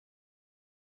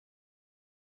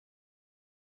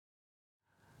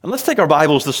And let's take our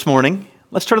Bibles this morning.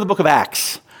 Let's turn to the book of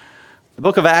Acts. The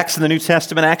book of Acts in the New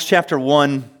Testament, Acts chapter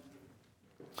 1.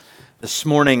 This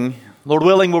morning, Lord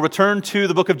willing, we'll return to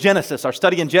the book of Genesis, our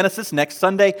study in Genesis next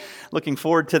Sunday. Looking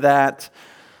forward to that.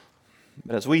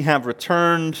 But as we have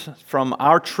returned from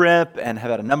our trip and have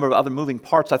had a number of other moving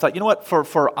parts, I thought, you know what,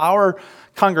 for our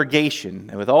congregation,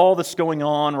 and with all this going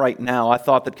on right now, I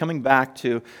thought that coming back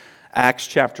to Acts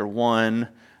chapter 1,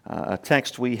 a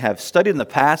text we have studied in the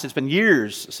past. It's been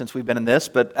years since we've been in this,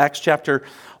 but Acts chapter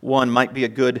 1 might be a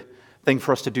good thing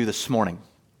for us to do this morning.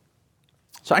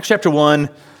 So Acts chapter 1,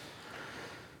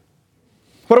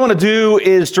 what I want to do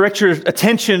is direct your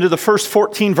attention to the first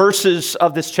 14 verses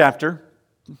of this chapter.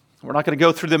 We're not going to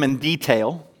go through them in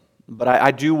detail, but I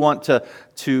do want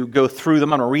to go through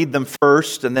them. I'm going to read them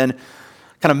first and then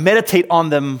kind of meditate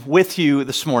on them with you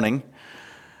this morning.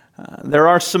 There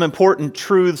are some important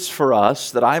truths for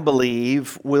us that I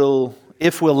believe will,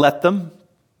 if we'll let them,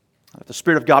 if the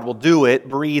Spirit of God will do it,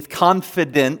 breathe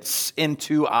confidence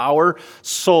into our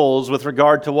souls with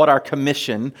regard to what our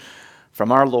commission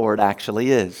from our Lord actually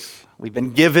is. We've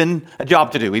been given a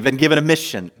job to do. We've been given a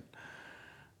mission.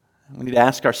 We need to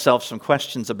ask ourselves some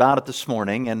questions about it this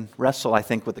morning and wrestle, I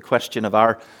think, with the question of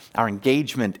our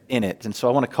engagement in it. And so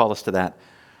I want to call us to that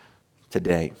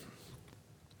today.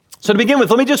 So to begin with,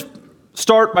 let me just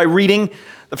start by reading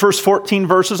the first 14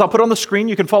 verses. I'll put it on the screen.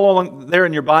 You can follow along there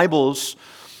in your Bibles.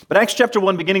 But Acts chapter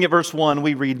 1, beginning at verse 1,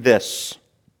 we read this.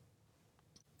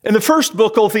 In the first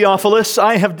book, O Theophilus,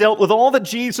 I have dealt with all that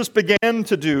Jesus began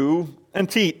to do and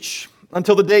teach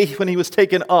until the day when he was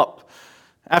taken up,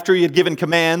 after he had given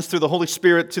commands through the Holy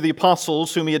Spirit to the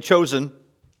apostles whom he had chosen.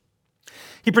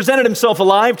 He presented himself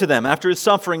alive to them after his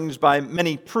sufferings by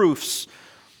many proofs,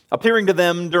 appearing to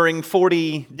them during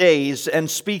 40 days and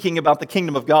speaking about the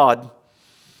kingdom of God.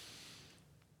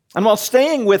 And while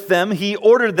staying with them, he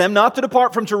ordered them not to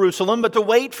depart from Jerusalem, but to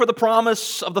wait for the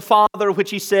promise of the Father, which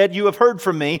he said, "You have heard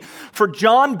from me. For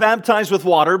John baptized with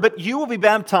water, but you will be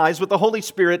baptized with the Holy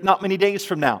Spirit not many days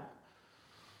from now."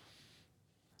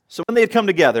 So when they had come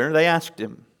together, they asked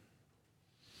him,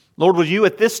 "Lord, will you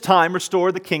at this time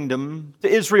restore the kingdom to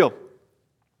Israel?"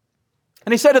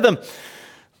 And he said to them,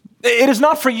 "It is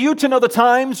not for you to know the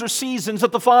times or seasons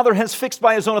that the Father has fixed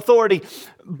by his own authority,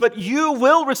 but you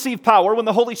will receive power when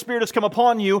the Holy Spirit has come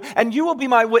upon you, and you will be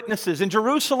my witnesses in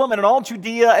Jerusalem and in all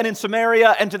Judea and in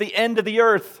Samaria and to the end of the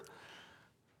earth."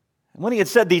 And when he had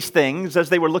said these things, as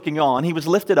they were looking on, he was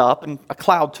lifted up, and a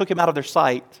cloud took him out of their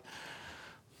sight.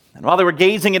 And while they were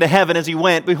gazing into heaven as he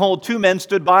went, behold, two men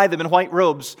stood by them in white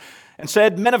robes and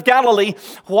said, "Men of Galilee,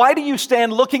 why do you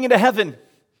stand looking into heaven?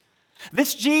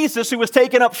 This Jesus who was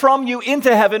taken up from you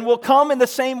into heaven will come in the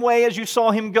same way as you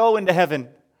saw him go into heaven."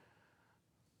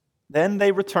 Then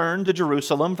they returned to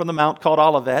Jerusalem from the mount called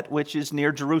Olivet, which is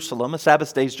near Jerusalem, a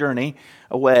Sabbath day's journey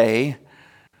away.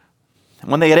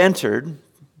 And when they had entered,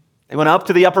 they went up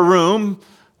to the upper room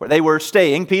where they were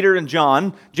staying, Peter and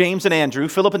John, James and Andrew,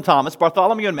 Philip and Thomas,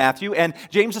 Bartholomew and Matthew, and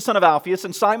James the son of Alphaeus,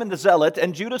 and Simon the Zealot,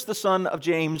 and Judas the son of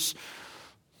James.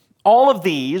 All of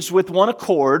these, with one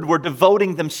accord, were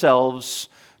devoting themselves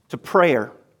to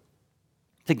prayer,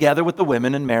 together with the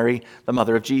women and Mary, the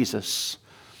mother of Jesus,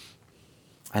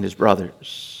 and his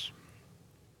brothers.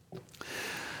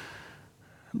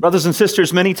 Brothers and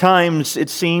sisters, many times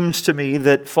it seems to me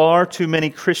that far too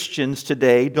many Christians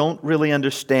today don't really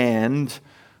understand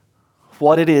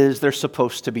what it is they're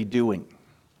supposed to be doing.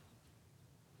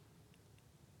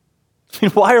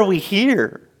 Why are we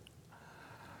here?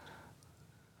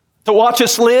 To watch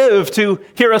us live, to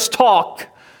hear us talk,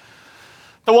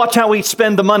 to watch how we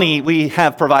spend the money we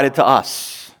have provided to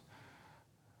us,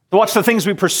 to watch the things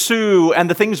we pursue and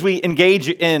the things we engage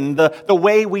in, the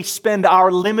way we spend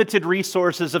our limited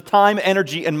resources of time,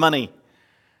 energy, and money.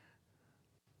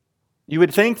 You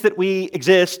would think that we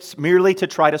exist merely to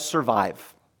try to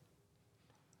survive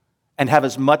and have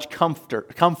as much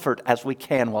comfort as we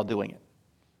can while doing it.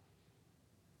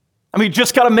 I mean, we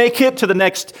just got to make it to the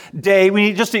next day.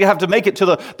 We just have to make it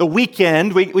to the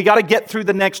weekend. We got to get through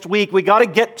the next week. We got to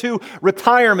get to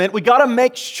retirement. We got to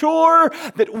make sure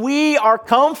that we are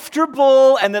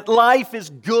comfortable and that life is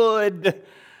good.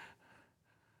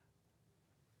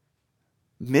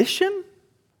 Mission?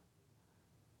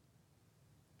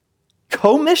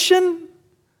 Co-mission?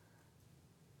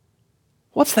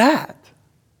 What's that?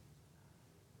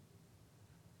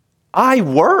 I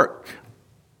work.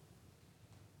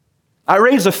 I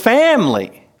raise a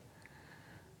family.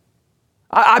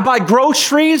 I buy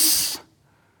groceries.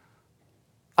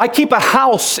 I keep a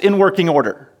house in working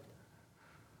order.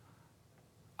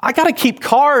 I got to keep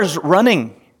cars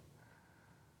running.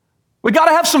 We got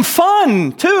to have some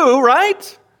fun too,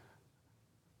 right?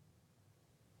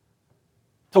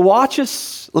 to watch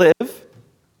us live,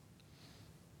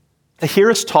 to hear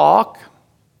us talk,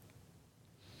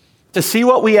 to see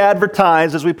what we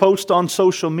advertise as we post on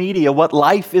social media, what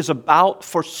life is about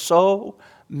for so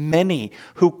many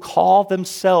who call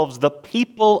themselves the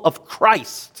people of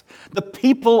Christ, the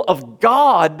people of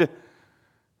God.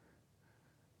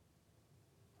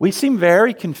 We seem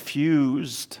very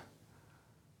confused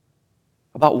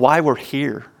about why we're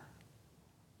here.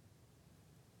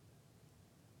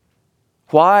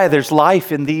 Why there's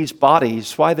life in these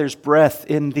bodies, why there's breath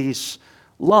in these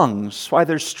lungs, why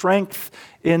there's strength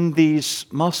in these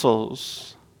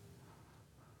muscles.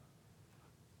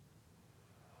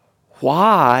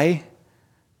 Why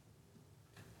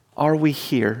are we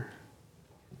here?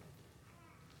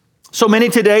 So many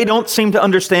today don't seem to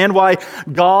understand why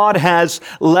God has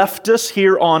left us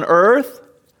here on earth.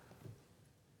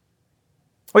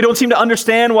 We don't seem to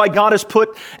understand why God has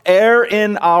put air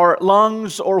in our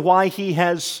lungs or why He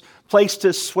has placed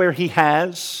us where He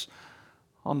has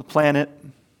on the planet.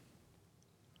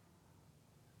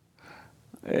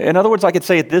 In other words, I could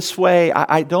say it this way.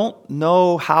 I don't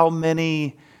know how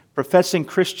many professing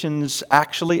Christians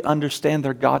actually understand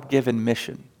their God-given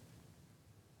mission.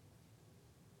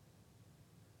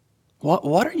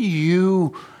 What are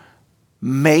you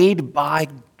made by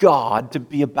God to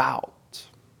be about?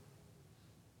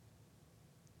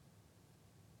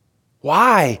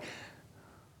 Why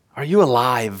are you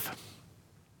alive?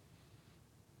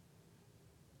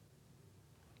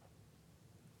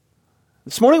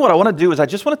 This morning, what I want to do is I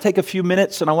just want to take a few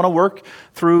minutes and I want to work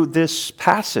through this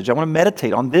passage. I want to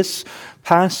meditate on this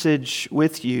passage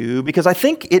with you because I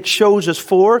think it shows us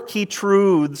four key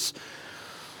truths.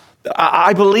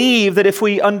 I believe that if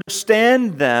we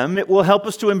understand them, it will help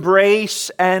us to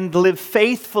embrace and live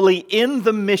faithfully in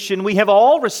the mission we have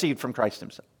all received from Christ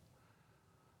Himself.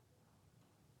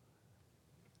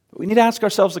 But we need to ask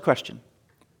ourselves the question: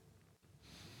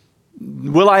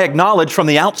 will I acknowledge from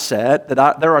the outset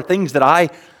that there are things that I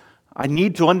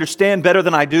need to understand better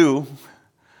than I do?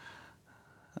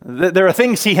 There are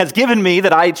things He has given me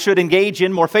that I should engage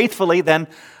in more faithfully than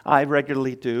I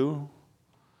regularly do.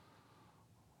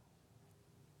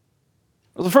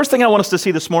 Well, the first thing I want us to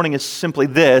see this morning is simply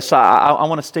this. I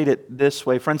want to state it this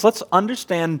way. Friends, let's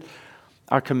understand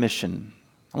our commission.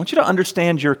 I want you to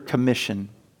understand your commission.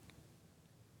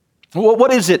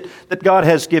 What is it that God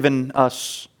has given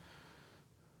us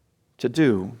to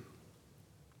do?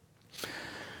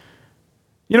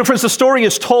 You know, friends, the story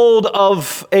is told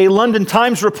of a London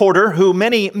Times reporter who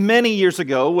many years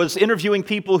ago was interviewing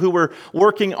people who were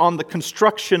working on the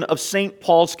construction of St.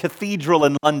 Paul's Cathedral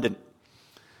in London.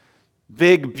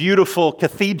 Big, beautiful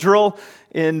cathedral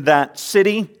in that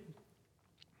city.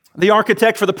 The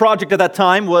architect for the project at that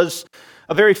time was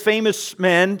a very famous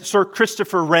man, Sir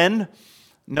Christopher Wren,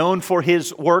 known for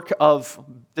his work of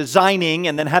designing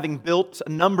and then having built a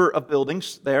number of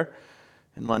buildings there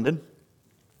in London.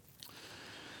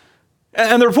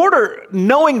 And the reporter,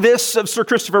 knowing this of Sir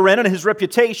Christopher Wren and his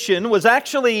reputation, was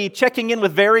actually checking in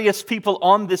with various people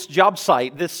on this job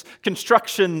site, this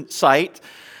construction site,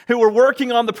 who were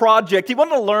working on the project. He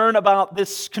wanted to learn about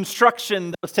this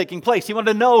construction that was taking place. He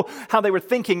wanted to know how they were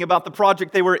thinking about the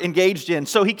project they were engaged in.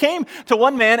 So he came to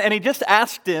one man and he just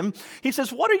asked him, he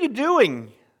says, "What are you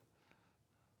doing?"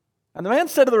 And the man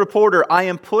said to the reporter, "I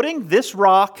am putting this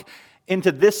rock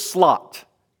into this slot."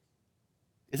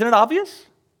 Isn't it obvious?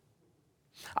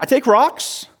 I take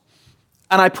rocks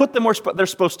and I put them where they're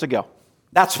supposed to go.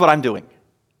 That's what I'm doing.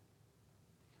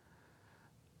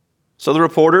 So the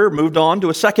reporter moved on to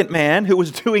a second man who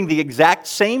was doing the exact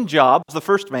same job as the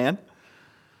first man.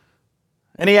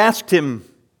 And he asked him,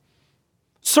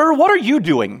 "Sir, what are you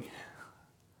doing?"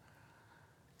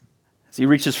 As he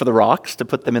reaches for the rocks to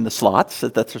put them in the slots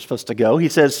that they're supposed to go, he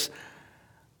says,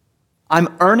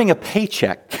 "I'm earning a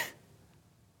paycheck.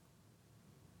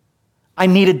 I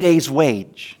need a day's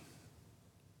wage."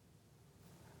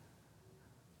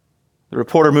 The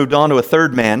reporter moved on to a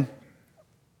third man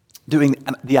doing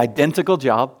the identical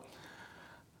job.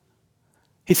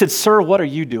 He said, "Sir, what are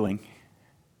you doing?"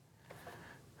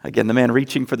 Again, the man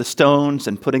reaching for the stones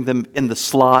and putting them in the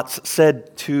slots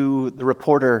said to the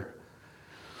reporter,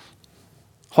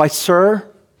 "Why,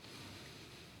 sir,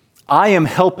 I am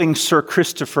helping Sir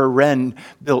Christopher Wren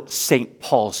build St.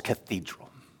 Paul's Cathedral."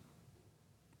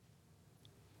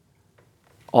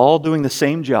 All doing the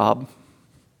same job,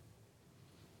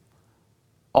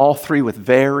 all three with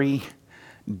very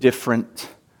different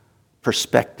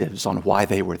perspectives on why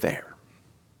they were there.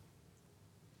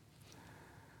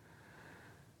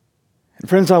 And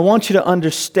friends, I want you to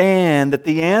understand that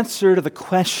the answer to the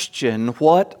question,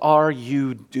 "What are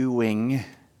you doing?"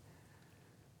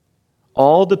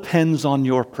 All depends on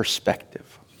your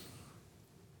perspective.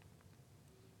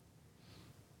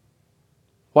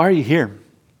 Why are you here?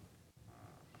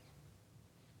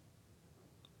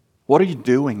 What are you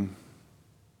doing?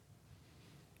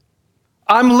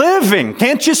 I'm living.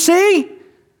 Can't you see?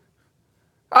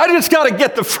 I just got to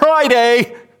get to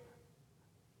Friday.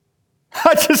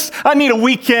 I need a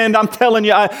weekend. I'm telling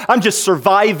you, I'm just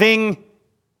surviving.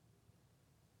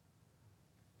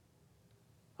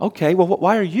 Okay, well,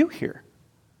 why are you here?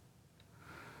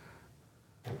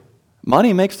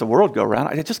 Money makes the world go round.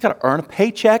 I just got to earn a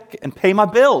paycheck and pay my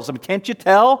bills. I mean, can't you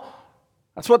tell?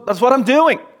 That's what I'm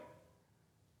doing.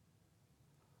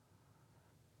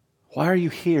 Why are you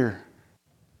here?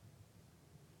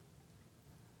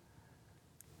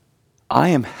 I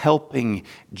am helping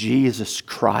Jesus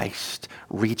Christ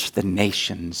reach the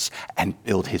nations and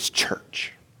build His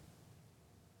church.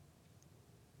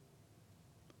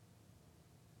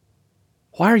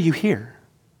 Why are you here?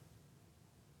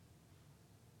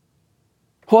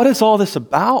 What is all this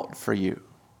about for you?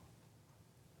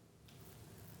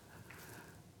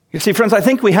 You see, friends, I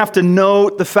think we have to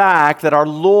note the fact that our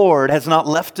Lord has not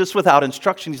left us without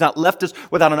instruction. He's not left us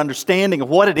without an understanding of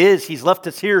what it is He's left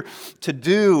us here to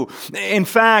do. In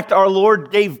fact, our Lord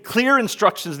gave clear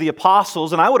instructions to the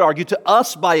apostles, and I would argue to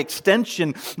us by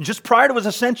extension, just prior to His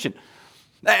ascension.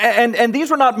 And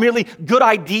these were not merely good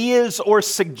ideas or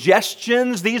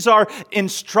suggestions. These are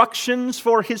instructions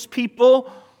for His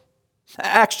people.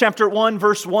 Acts chapter 1,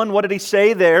 verse 1, what did He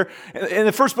say there? In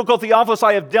the first book of Theophilus,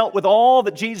 I have dealt with all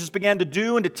that Jesus began to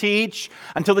do and to teach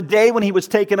until the day when He was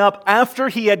taken up, after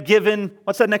He had given,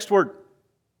 what's that next word?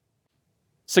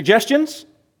 Suggestions?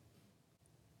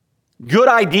 Good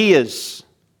ideas.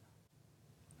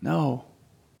 No.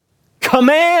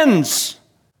 Commands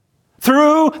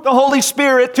through the Holy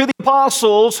Spirit to the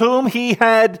apostles whom He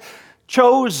had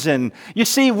chosen. You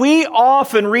see, we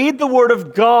often read the Word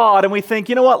of God and we think,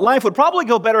 you know what, life would probably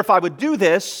go better if I would do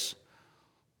this,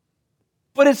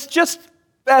 but it's just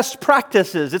best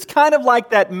practices. It's kind of like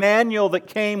that manual that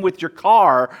came with your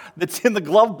car that's in the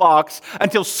glove box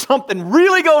until something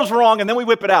really goes wrong and then we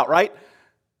whip it out, right?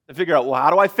 To figure out, well, how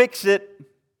do I fix it?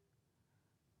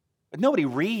 But nobody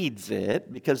reads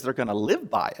it because they're going to live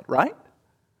by it, right?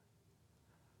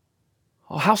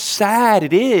 Oh, how sad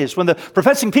it is when the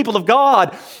professing people of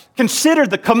God consider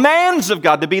the commands of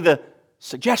God to be the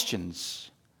suggestions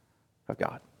of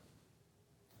God.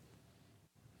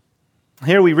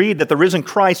 Here we read that the risen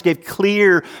Christ gave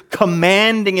clear,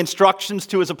 commanding instructions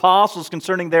to His apostles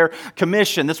concerning their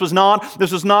commission. This was not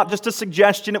just a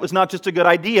suggestion. It was not just a good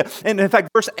idea. And in fact,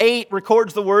 verse 8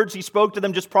 records the words He spoke to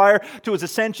them just prior to His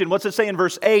ascension. What's it say in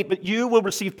verse 8? But you will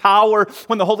receive power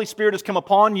when the Holy Spirit has come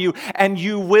upon you, and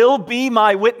you will be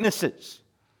my witnesses.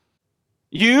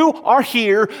 You are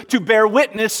here to bear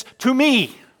witness to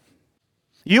me.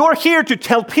 You are here to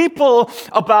tell people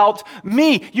about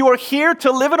me. You are here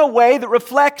to live in a way that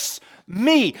reflects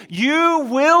me. You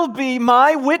will be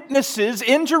my witnesses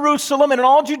in Jerusalem and in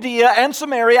all Judea and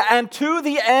Samaria and to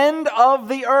the end of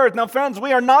the earth. Now, friends,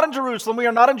 we are not in Jerusalem. We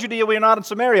are not in Judea. We are not in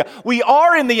Samaria. We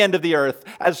are in the end of the earth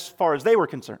as far as they were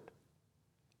concerned.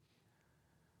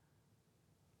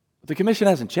 But the commission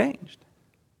hasn't changed.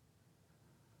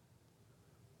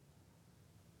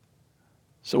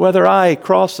 So whether I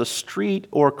cross a street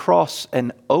or cross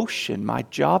an ocean, my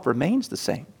job remains the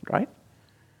same, right?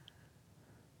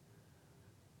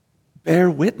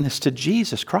 Bear witness to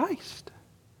Jesus Christ.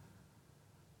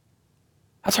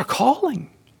 That's our calling.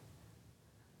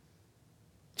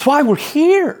 That's why we're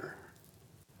here.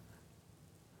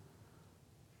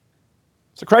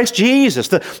 So Christ Jesus,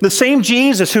 the same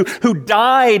Jesus who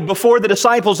died before the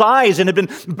disciples' eyes and had been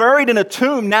buried in a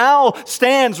tomb, now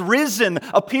stands risen,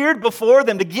 appeared before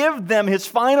them to give them His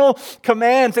final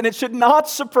commands. And it should not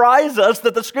surprise us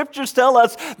that the Scriptures tell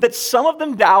us that some of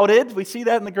them doubted. We see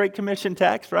that in the Great Commission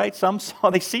text, right? Some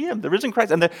saw, they see Him, the risen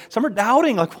Christ, and some are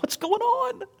doubting, like, what's going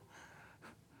on?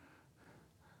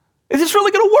 Is this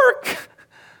really going to work?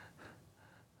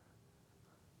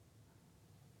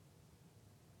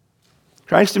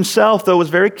 Christ Himself, though, was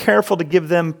very careful to give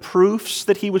them proofs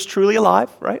that He was truly alive,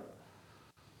 right?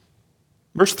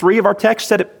 Verse 3 of our text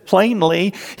said it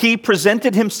plainly. He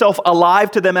presented Himself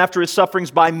alive to them after His sufferings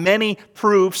by many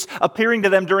proofs, appearing to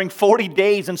them during 40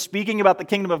 days and speaking about the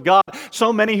kingdom of God.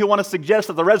 So many who want to suggest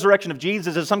that the resurrection of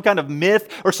Jesus is some kind of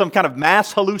myth or some kind of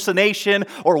mass hallucination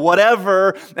or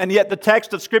whatever, and yet the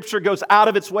text of Scripture goes out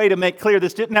of its way to make clear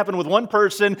this didn't happen with one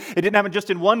person, it didn't happen just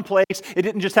in one place, it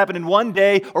didn't just happen in one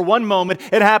day or one moment,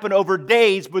 it happened over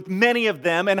days with many of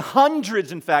them, and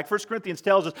hundreds, in fact. 1 Corinthians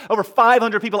tells us over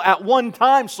 500 people at one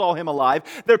times saw him alive.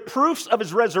 The proofs of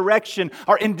his resurrection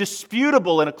are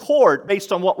indisputable in a court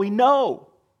based on what we know.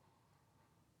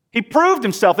 He proved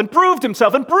himself and proved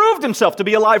himself and proved himself to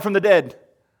be alive from the dead.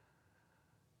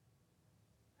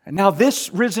 And now this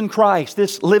risen Christ,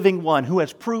 this living one who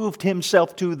has proved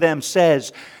himself to them,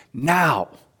 says, now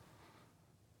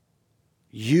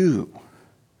you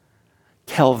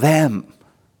tell them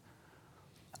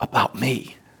about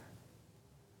me.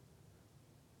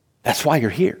 That's why you're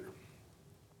here.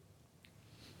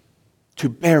 To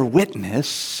bear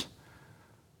witness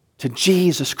to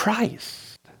Jesus Christ.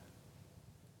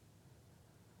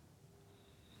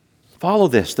 Follow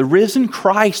this. The risen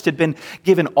Christ had been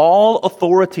given all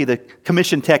authority, the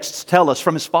commission texts tell us,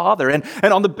 from his Father. And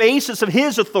on the basis of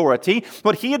his authority,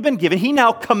 what he had been given, he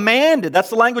now commanded,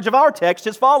 that's the language of our text,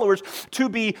 his followers, to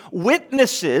be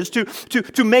witnesses,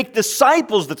 to make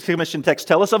disciples, the commission texts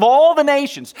tell us, of all the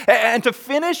nations, and to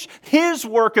finish his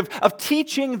work of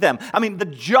teaching them. I mean, the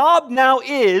job now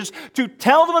is to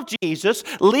tell them of Jesus,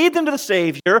 lead them to the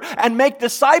Savior, and make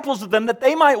disciples of them that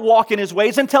they might walk in his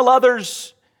ways and tell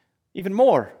others even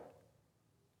more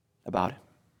about him.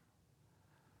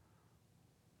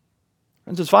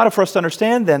 Friends, it's vital for us to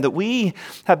understand then that we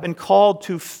have been called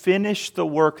to finish the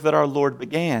work that our Lord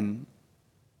began.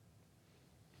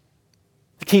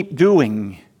 To keep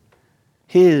doing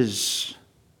his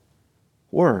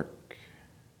work.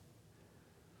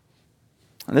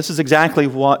 And this is exactly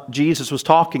what Jesus was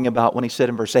talking about when he said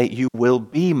in verse 8, you will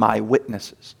be my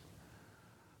witnesses.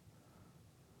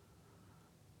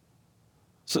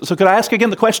 So could I ask again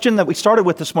the question that we started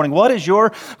with this morning? What is your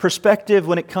perspective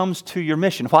when it comes to your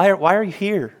mission? Why are you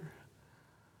here?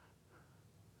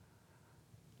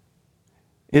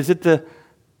 Is it to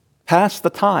pass the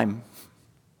time?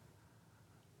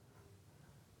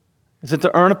 Is it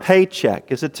to earn a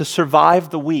paycheck? Is it to survive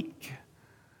the week?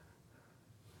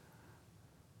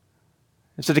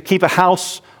 Is it to keep a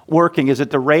house working? Is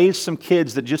it to raise some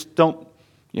kids that just don't,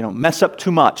 mess up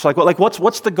too much?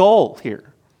 What's the goal here?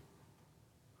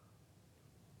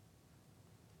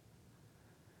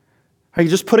 Are you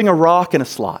just putting a rock in a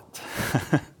slot?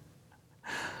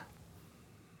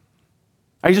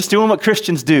 Are you just doing what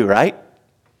Christians do, right?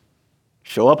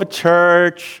 Show up at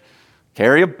church,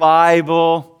 carry a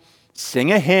Bible,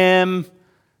 sing a hymn,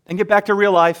 and get back to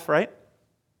real life, right?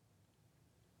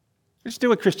 Just do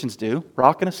what Christians do.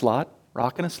 Rock in a slot,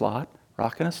 rock in a slot,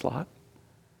 rock in a slot.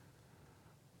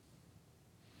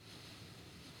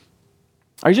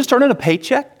 Are you just earning a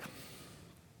paycheck?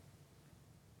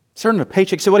 Earning a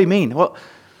paycheck. So what do you mean? Well,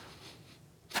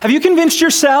 have you convinced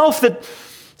yourself that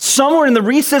somewhere in the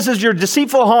recesses of your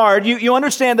deceitful heart, you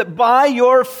understand that by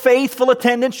your faithful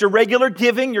attendance, your regular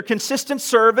giving, your consistent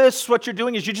service, what you're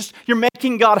doing is you're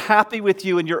making God happy with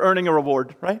you and you're earning a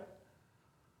reward, right?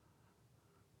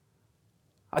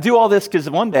 I do all this because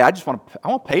one day I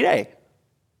want payday.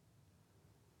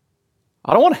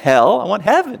 I don't want hell, I want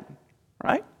heaven,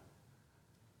 right?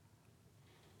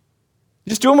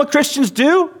 Just doing what Christians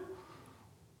do?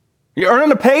 You're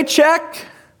earning a paycheck?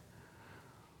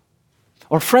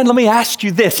 Or friend, let me ask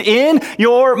you this. In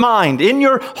your mind, in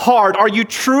your heart, are you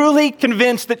truly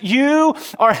convinced that you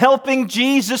are helping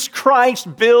Jesus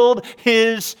Christ build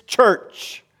his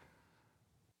church?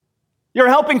 You're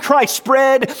helping Christ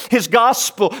spread his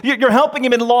gospel. You're helping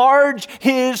him enlarge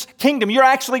his kingdom. You're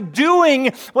actually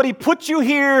doing what he put you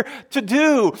here to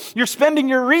do. You're spending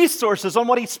your resources on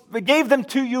what he gave them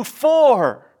to you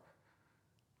for.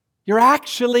 You're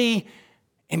actually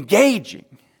engaging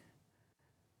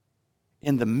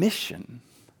in the mission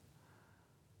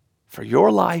for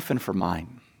your life and for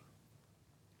mine.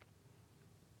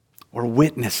 We're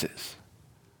witnesses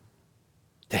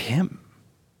to him.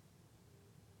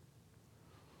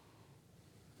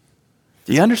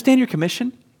 Do you understand your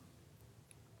commission?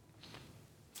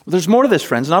 Well, there's more to this,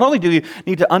 friends. Not only do you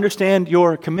need to understand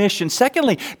your commission,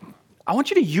 secondly, I want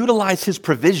you to utilize his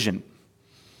provision.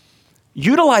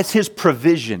 Utilize his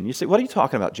provision. You say, what are you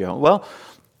talking about, Joe? Well,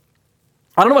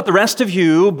 I don't know about the rest of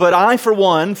you, but I, for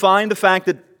one, find the fact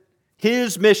that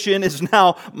his mission is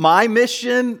now my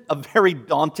mission a very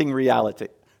daunting reality.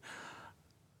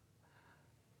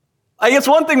 I guess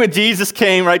one thing when Jesus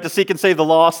came, right, to seek and save the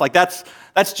lost,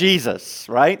 that's Jesus,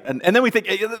 right? And then we think,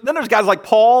 then there's guys like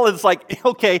Paul, and it's like,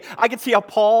 okay, I can see how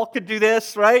Paul could do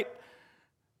this, right?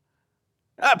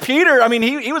 Peter,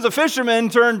 he was a fisherman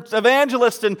turned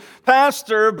evangelist and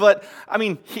pastor, but,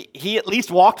 he at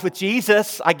least walked with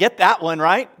Jesus. I get that one,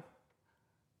 right?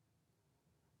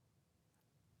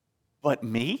 But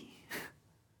me?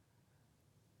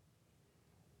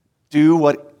 Do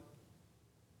what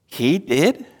he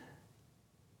did?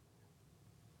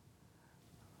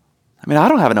 I mean, I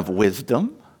don't have enough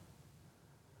wisdom.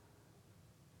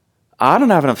 I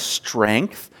don't have enough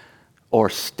strength or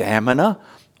stamina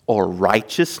or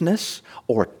righteousness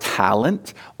or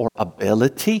talent or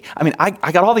ability. I mean,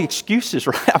 I got all the excuses,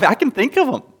 right? I mean, I can think of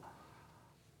them.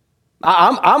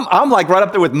 I'm like right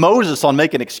up there with Moses on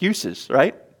making excuses,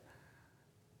 right?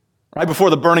 Right before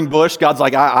the burning bush, God's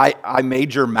like, I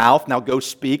made your mouth, now go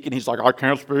speak. And he's like, I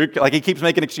can't speak. Like, he keeps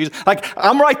making excuses. Like,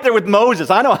 I'm right there with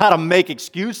Moses. I know how to make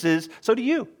excuses. So do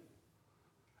you.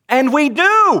 And we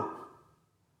do.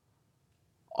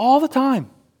 All the time.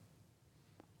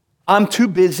 I'm too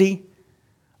busy.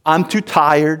 I'm too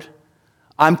tired.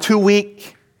 I'm too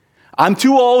weak. I'm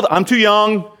too old. I'm too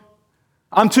young.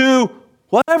 I'm too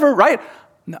whatever, right?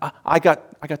 I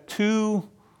got too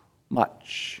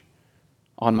much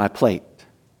on my plate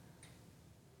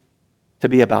to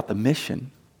be about the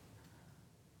mission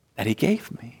that He gave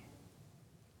me.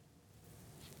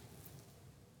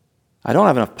 I don't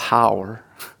have enough power.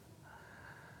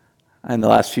 In the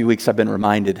last few weeks, I've been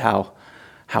reminded how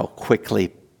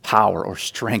quickly power or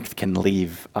strength can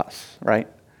leave us, right?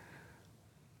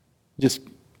 Just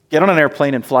get on an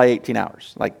airplane and fly 18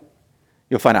 hours. Like,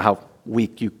 you'll find out how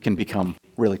weak you can become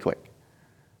really quick.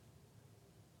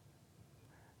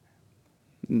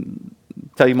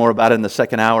 Tell you more about it in the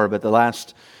second hour, but the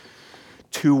last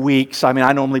 2 weeks, I mean,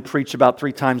 I normally preach about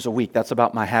 3 times a week. That's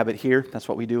about my habit here. That's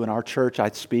what we do in our church. I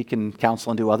speak and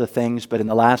counsel and do other things, but in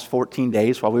the last 14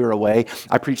 days while we were away,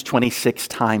 I preached 26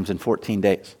 times in 14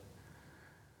 days.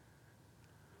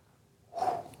 You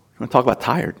want to talk about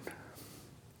tired?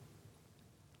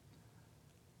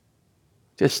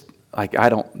 Just like, I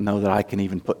don't know that I can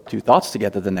even put 2 thoughts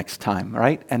together the next time,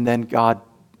 right? And then God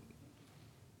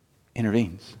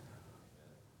intervenes.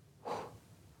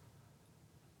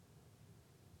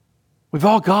 We've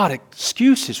all got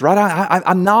excuses, right?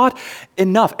 I'm not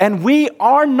enough. And we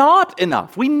are not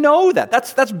enough. We know that.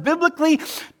 That's biblically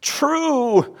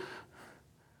true.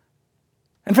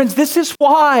 And friends, this is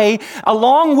why,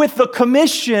 along with the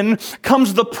commission,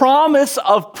 comes the promise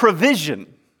of provision.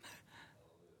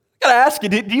 I got to ask you,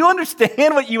 do you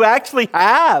understand what you actually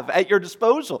have at your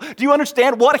disposal? Do you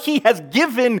understand what He has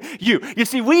given you? You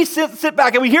see, we sit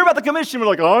back and we hear about the commission, we're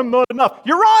like, oh, I'm not enough.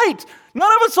 You're right.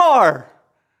 None of us are.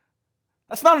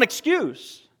 That's not an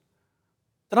excuse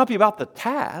to not be about the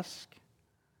task.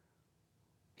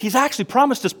 He's actually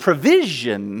promised us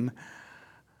provision.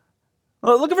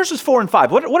 Well, look at verses 4 and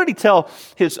 5. What did He tell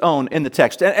His own in the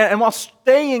text? And while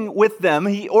staying with them,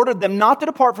 He ordered them not to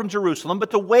depart from Jerusalem,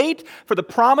 but to wait for the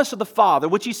promise of the Father,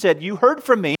 which He said, you heard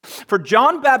from me, for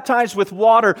John baptized with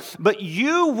water, but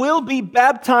you will be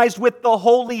baptized with the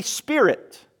Holy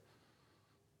Spirit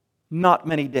not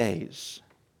many days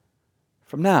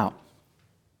from now.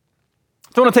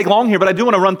 I don't want to take long here, but I do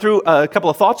want to run through a couple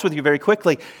of thoughts with you very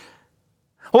quickly.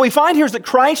 What we find here is that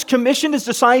Christ commissioned His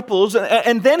disciples,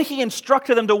 and then He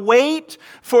instructed them to wait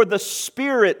for the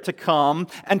Spirit to come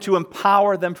and to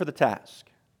empower them for the task.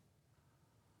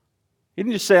 He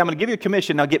didn't just say, I'm going to give you a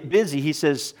commission, now get busy. He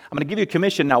says, I'm going to give you a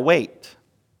commission, now wait.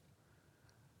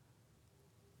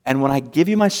 And when I give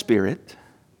you my Spirit,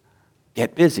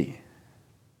 get busy.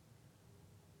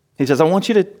 He says, I want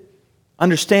you to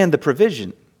understand the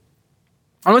provision.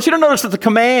 I want you to notice that the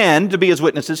command to be His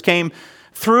witnesses came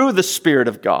through the Spirit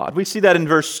of God. We see that in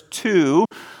verse 2.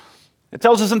 It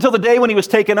tells us until the day when He was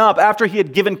taken up, after He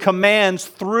had given commands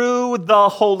through the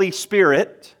Holy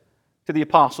Spirit to the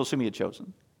apostles whom He had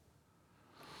chosen.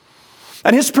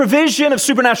 And His provision of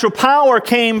supernatural power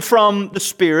came from the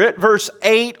Spirit. Verse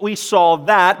 8, we saw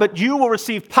that. But you will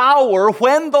receive power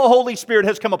when the Holy Spirit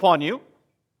has come upon you.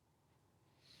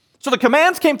 So the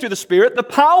commands came through the Spirit. The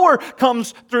power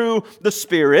comes through the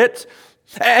Spirit.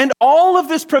 And all of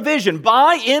this provision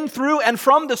by, in, through, and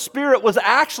from the Spirit was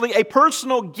actually a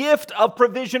personal gift of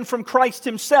provision from Christ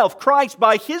Himself. Christ,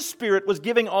 by His Spirit, was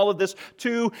giving all of this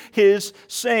to His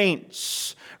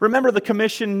saints. Remember the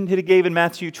commission He gave in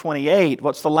Matthew 28.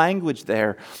 What's the language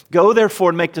there? Go therefore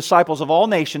and make disciples of all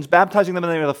nations, baptizing them in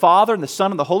the name of the Father and the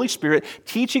Son and the Holy Spirit,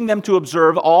 teaching them to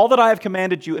observe all that I have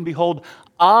commanded you. And behold,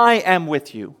 I am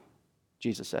with you,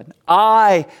 Jesus said.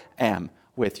 I am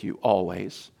with you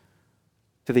always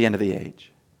to the end of the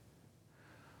age.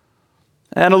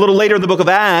 And a little later in the book of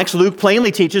Acts, Luke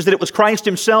plainly teaches that it was Christ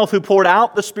Himself who poured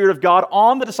out the Spirit of God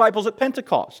on the disciples at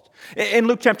Pentecost. In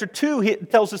Luke chapter 2, He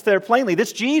tells us there plainly,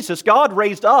 this Jesus God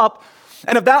raised up,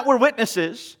 and of that we're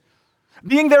witnesses,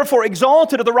 being therefore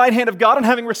exalted at the right hand of God, and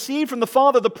having received from the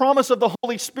Father the promise of the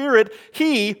Holy Spirit,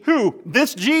 He who,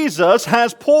 this Jesus,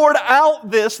 has poured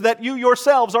out this that you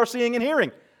yourselves are seeing and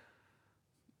hearing.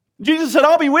 Jesus said,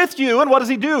 I'll be with you, and what does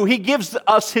He do? He gives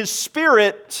us His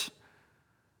Spirit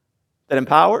that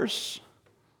empowers,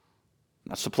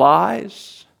 that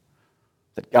supplies,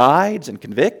 that guides and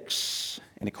convicts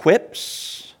and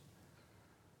equips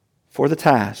for the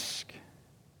task.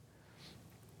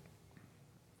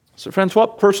 So friends,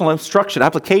 what personal instruction,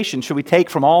 application should we take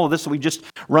from all of this that we just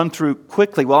run through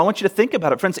quickly? Well, I want you to think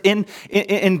about it. Friends, in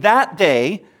that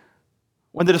day,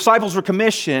 when the disciples were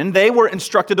commissioned, they were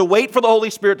instructed to wait for the Holy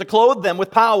Spirit to clothe them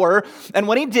with power. And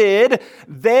when He did,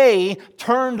 they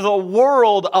turned the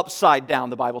world upside down,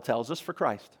 the Bible tells us, for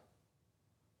Christ.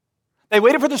 They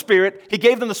waited for the Spirit. He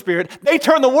gave them the Spirit. They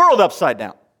turned the world upside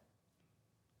down.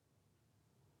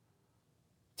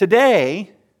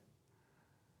 Today,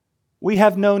 we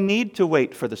have no need to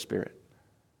wait for the Spirit,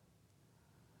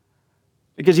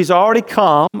 because He's already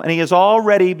come and He has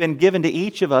already been given to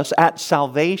each of us at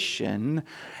salvation,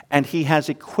 and He has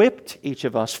equipped each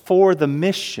of us for the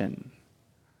mission.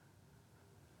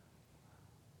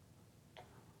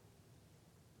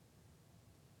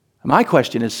 My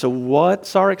question is, so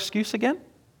what's our excuse again?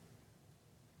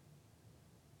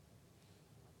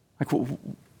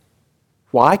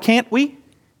 Why can't we?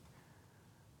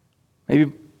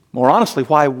 Maybe more honestly,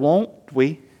 why won't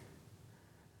we?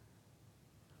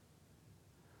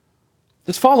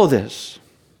 Let's follow this.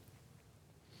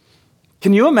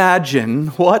 Can you imagine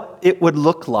what it would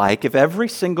look like if every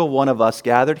single one of us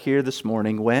gathered here this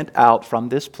morning went out from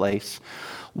this place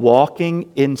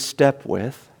walking in step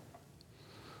with,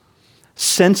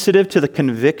 sensitive to the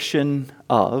conviction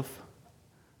of,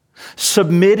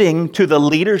 submitting to the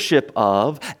leadership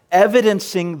of,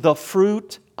 evidencing the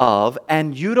fruit of,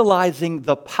 and utilizing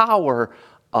the power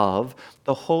of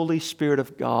the Holy Spirit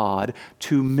of God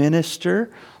to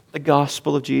minister the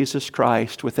gospel of Jesus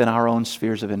Christ within our own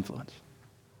spheres of influence?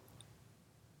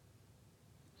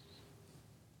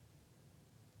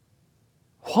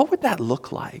 What would that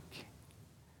look like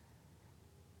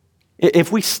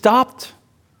if we stopped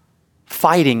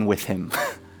fighting with Him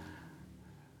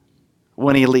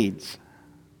when He leads?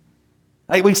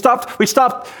 Like we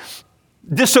stopped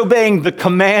disobeying the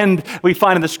command we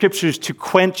find in the Scriptures to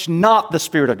quench not the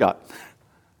Spirit of God.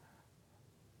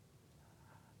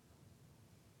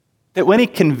 That when He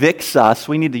convicts us,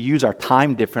 we need to use our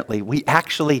time differently. We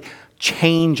actually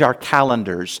change our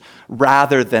calendars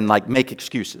rather than make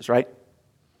excuses, right?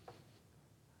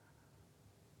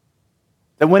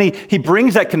 That when He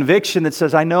brings that conviction that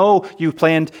says, I know you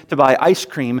planned to buy ice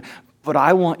cream, but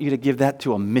I want you to give that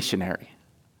to a missionary.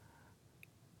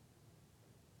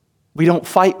 We don't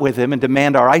fight with Him and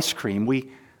demand our ice cream. We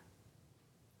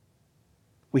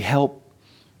help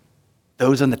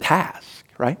those on the task,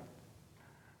 right?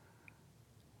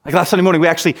 Like last Sunday morning, we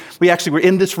actually were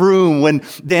in this room when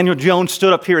Daniel Jones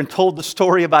stood up here and told the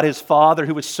story about his father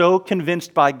who was so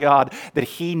convinced by God that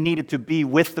he needed to be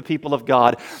with the people of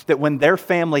God, that when their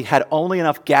family had only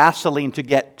enough gasoline to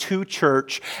get to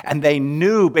church, and they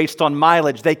knew based on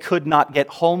mileage they could not get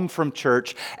home from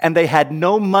church, and they had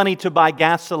no money to buy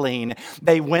gasoline,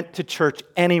 they went to church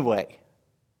anyway.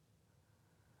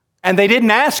 And they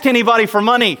didn't ask anybody for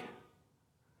money.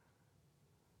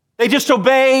 They just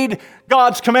obeyed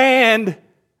God's command,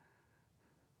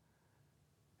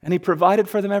 and He provided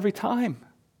for them every time.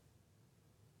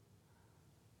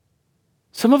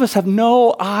 Some of us have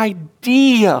no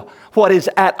idea what is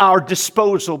at our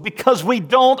disposal because we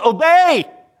don't obey.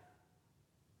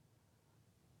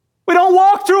 We don't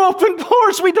walk through open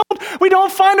doors. We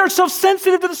don't find ourselves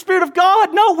sensitive to the Spirit of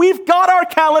God. No, we've got our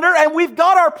calendar, and we've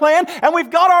got our plan, and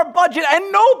we've got our budget,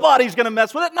 and nobody's going to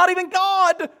mess with it, not even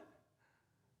God.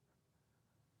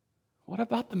 What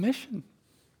about the mission?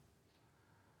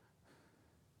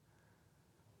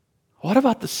 What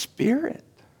about the Spirit?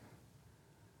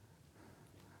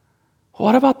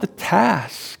 What about the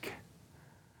task?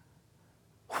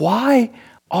 Why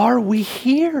are we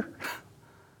here?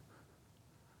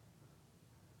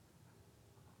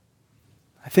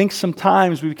 I think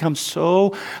sometimes we become so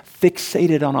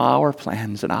fixated on our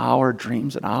plans and our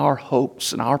dreams and our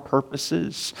hopes and our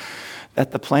purposes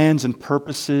that the plans and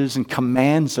purposes and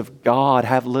commands of God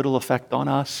have little effect on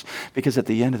us, because at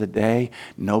the end of the day,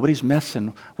 nobody's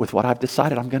messing with what I've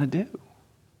decided I'm going to do.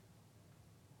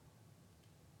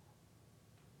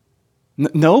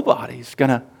 Nobody's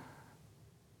going to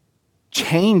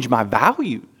change my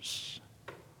values,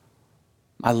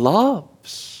 my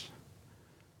loves,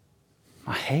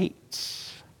 my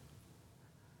hates.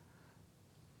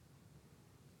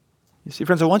 You see,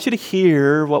 friends, I want you to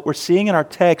hear what we're seeing in our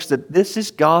text, that this is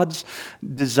God's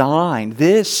design.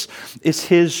 This is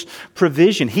His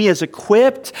provision. He has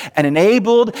equipped and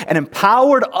enabled and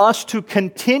empowered us to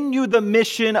continue the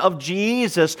mission of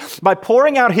Jesus by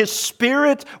pouring out His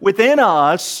Spirit within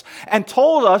us and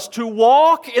told us to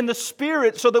walk in the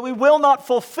Spirit so that we will not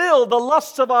fulfill the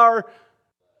lusts of our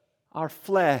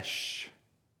flesh.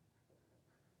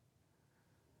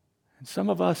 And some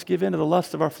of us give in to the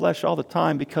lust of our flesh all the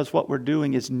time because what we're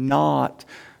doing is not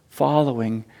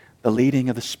following the leading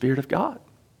of the Spirit of God.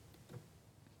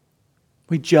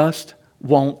 We just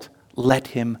won't let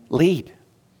Him lead.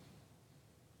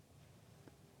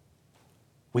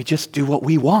 We just do what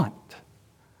we want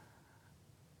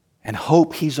and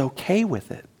hope He's okay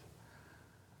with it.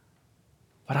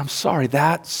 But I'm sorry,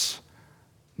 that's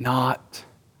not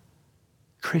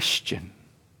Christian.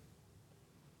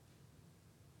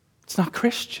 It's not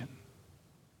Christian.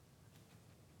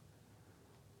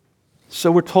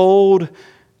 So we're told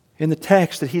in the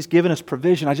text that He's given us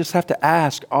provision. I just have to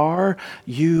ask, are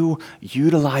you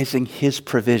utilizing His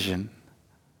provision?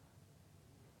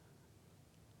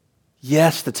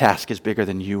 Yes, the task is bigger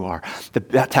than you are.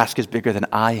 That task is bigger than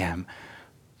I am.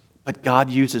 But God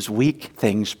uses weak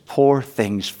things, poor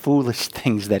things, foolish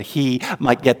things that He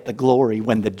might get the glory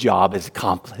when the job is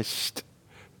accomplished.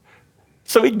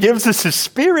 So He gives us His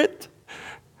Spirit.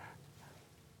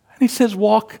 And He says,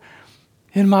 walk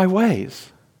in my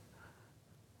ways.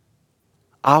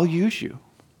 I'll use you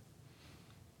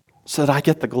so that I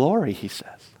get the glory, He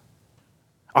says.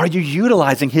 Are you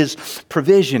utilizing His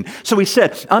provision? So He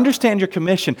said, understand your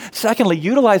commission. Secondly,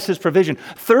 utilize His provision.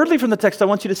 Thirdly, from the text, I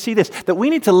want you to see this, that we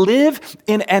need to live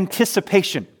in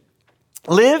anticipation.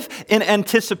 Live in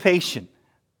anticipation.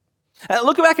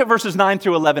 Look back at verses 9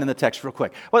 through 11 in the text real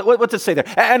quick. What does it say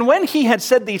there? And when He had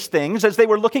said these things, as they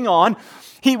were looking on,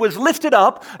 He was lifted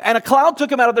up, and a cloud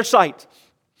took Him out of their sight.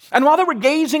 And while they were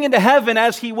gazing into heaven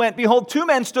as He went, behold, two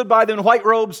men stood by them in white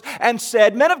robes and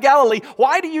said, Men of Galilee,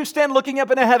 why do you stand looking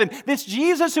up into heaven? This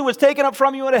Jesus who was taken up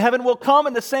from you into heaven will come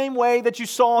in the same way that you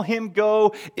saw Him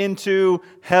go into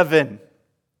heaven.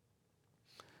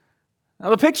 Now,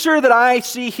 the picture that I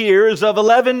see here is of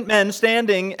 11 men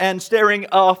standing and staring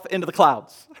off into the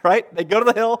clouds, right? They go to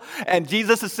the hill, and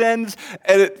Jesus ascends,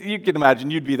 and you can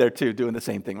imagine you'd be there too, doing the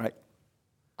same thing, right?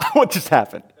 What just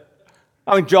happened?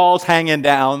 I mean, jaws hanging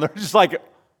down. They're just like,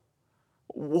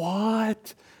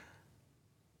 what?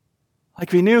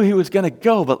 Like we knew He was going to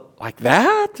go, but like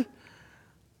that?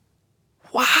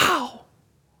 Wow.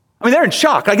 I mean, they're in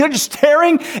shock. Like they're just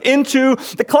staring into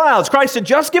the clouds. Christ had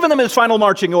just given them His final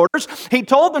marching orders. He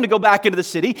told them to go back into the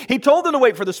city. He told them to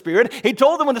wait for the Spirit. He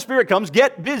told them when the Spirit comes,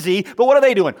 get busy. But what are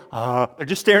they doing? They're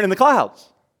just staring in the clouds.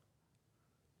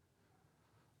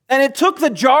 And it took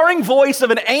the jarring voice of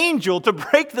an angel to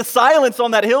break the silence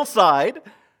on that hillside.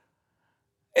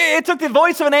 It took the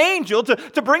voice of an angel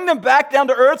to bring them back down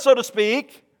to earth, so to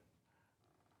speak.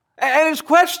 And His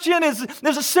question is,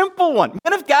 there's a simple one.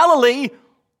 Men of Galilee,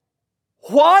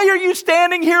 why are you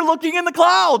standing here looking in the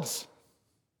clouds?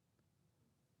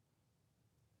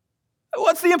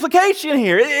 What's the implication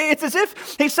here? It's as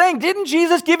if He's saying, didn't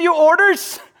Jesus give you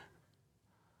orders?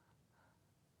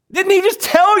 Didn't He just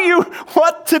tell you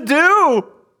what to do?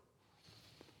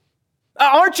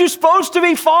 Aren't you supposed to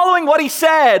be following what He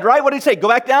said, right? What did He say? Go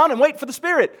back down and wait for the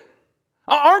Spirit.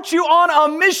 Aren't you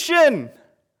on a mission?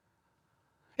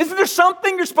 Isn't there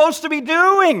something you're supposed to be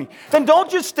doing? Then don't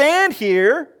just stand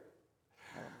here.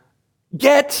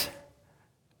 Get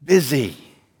busy.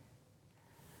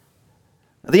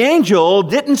 The angel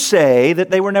didn't say that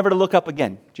they were never to look up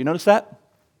again. Do you notice that?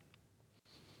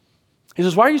 He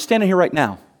says, why are you standing here right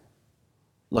now?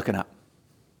 Looking up.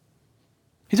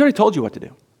 He's already told you what to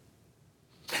do.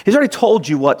 He's already told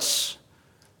you what's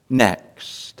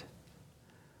next.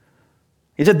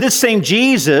 He said, this same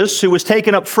Jesus who was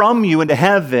taken up from you into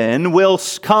heaven will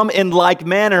come in like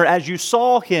manner as you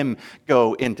saw Him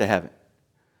go into heaven.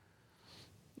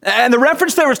 And the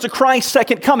reference there is to Christ's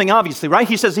second coming, obviously, right?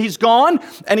 He says He's gone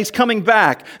and He's coming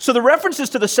back. So the reference is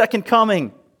to the second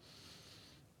coming.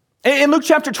 In Luke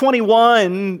chapter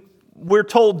 21, we're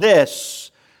told this.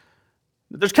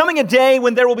 There's coming a day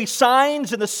when there will be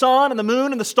signs in the sun and the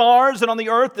moon and the stars, and on the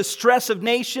earth the stress of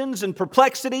nations and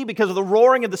perplexity because of the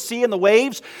roaring of the sea and the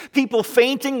waves, people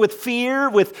fainting with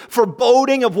fear, with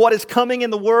foreboding of what is coming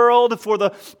in the world, for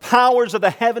the powers of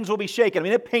the heavens will be shaken. I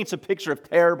mean, it paints a picture of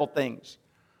terrible things.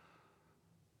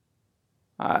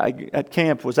 I, at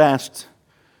camp, was asked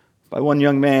by one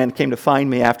young man, came to find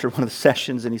me after one of the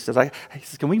sessions, and he says,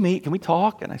 can we meet? Can we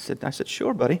talk? And I said,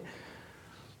 sure, buddy.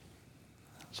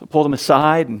 So I pulled him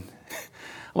aside, and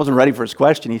I wasn't ready for his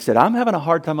question. He said, I'm having a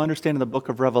hard time understanding the book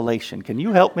of Revelation. Can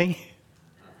you help me?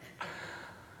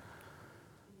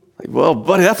 Like, well,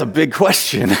 buddy, that's a big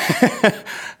question. I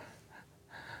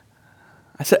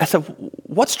said,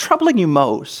 what's troubling you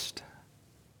most?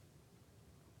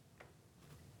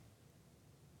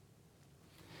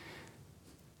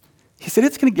 He said,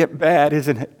 it's going to get bad,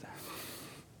 isn't it?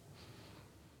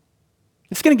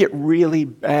 It's going to get really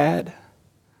bad.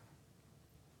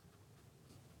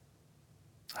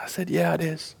 I said, yeah, it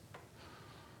is.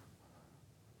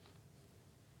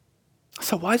 I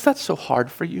said, why is that so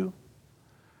hard for you?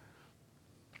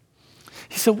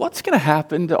 He said, what's going to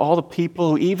happen to all the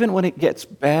people who, even when it gets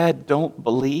bad, don't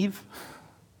believe?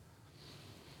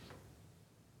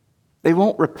 They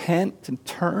won't repent and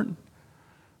turn.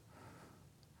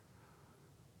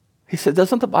 He said,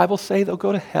 doesn't the Bible say they'll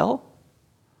go to hell?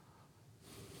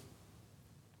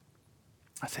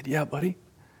 I said, yeah, buddy.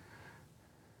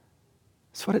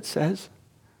 That's what it says.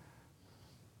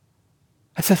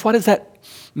 I said, why does that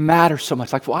matter so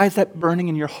much? Like, why is that burning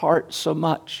in your heart so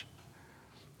much?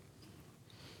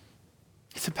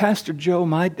 He said, Pastor Joe,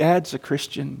 my dad's a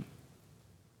Christian.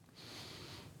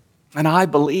 And I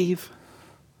believe.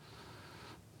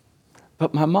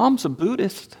 But my mom's a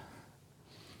Buddhist.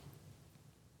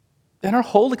 And our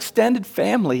whole extended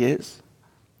family is.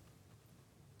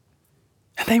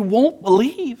 And they won't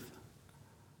believe.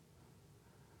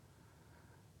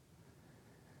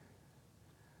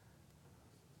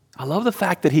 I love the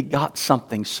fact that he got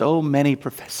something so many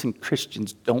professing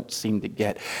Christians don't seem to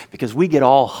get, because we get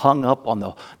all hung up on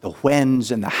the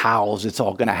whens and the hows it's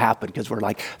all going to happen, because we're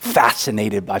like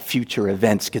fascinated by future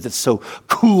events, because it's so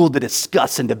cool to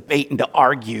discuss and debate and to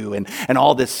argue and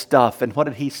all this stuff. And what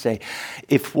did he say?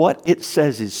 If what it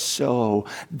says is so,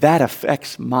 that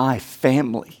affects my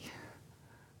family.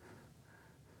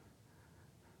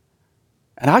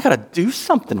 And I got to do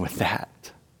something with that.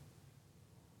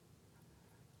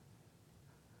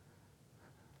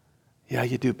 Yeah,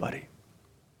 you do, buddy.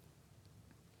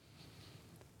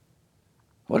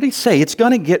 What did he say? It's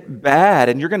going to get bad,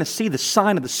 and you're going to see the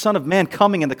sign of the Son of Man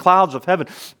coming in the clouds of heaven.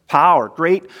 Power,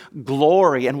 great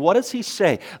glory. And what does he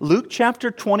say? Luke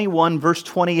chapter 21, verse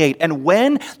 28. And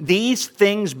when these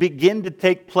things begin to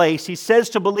take place, he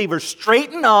says to believers,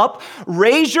 straighten up,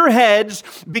 raise your heads,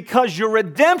 because your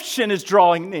redemption is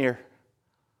drawing near.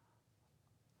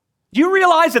 Do you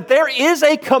realize that there is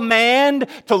a command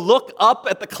to look up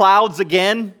at the clouds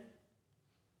again?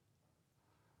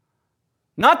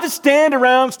 Not to stand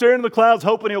around staring at the clouds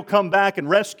hoping he'll come back and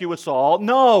rescue us all.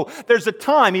 No, there's a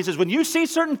time. He says, when you see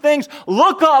certain things,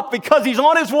 look up, because he's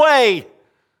on his way.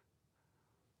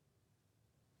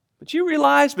 But you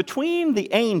realize between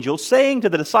the angel saying to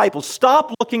the disciples,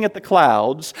 stop looking at the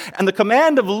clouds, and the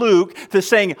command of Luke to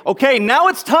saying, okay, now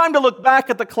it's time to look back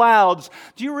at the clouds.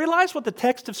 Do you realize what the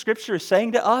text of Scripture is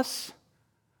saying to us?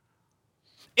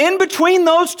 In between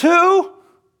those two,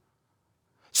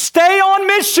 stay on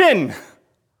mission.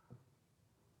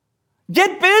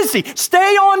 Get busy. Stay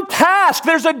on task.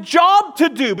 There's a job to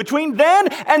do between then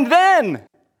and then.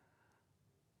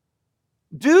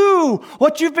 Do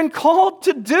what you've been called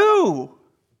to do.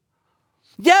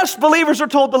 Yes, believers are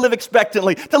told to live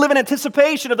expectantly, to live in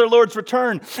anticipation of their Lord's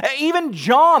return. Even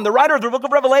John, the writer of the book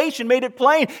of Revelation, made it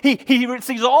plain. He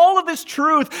sees all of this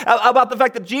truth about the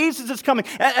fact that Jesus is coming.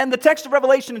 And the text of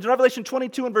Revelation, in Revelation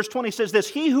 22 and verse 20, says this,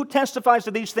 he who testifies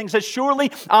to these things says,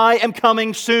 surely I am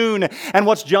coming soon. And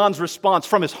what's John's response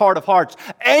from his heart of hearts?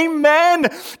 Amen.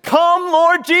 Come,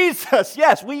 Lord Jesus.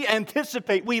 Yes, we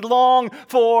anticipate, we long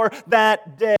for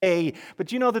that day.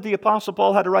 But you know that the Apostle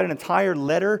Paul had to write an entire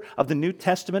letter of the New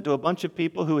Testament to a bunch of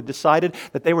people who had decided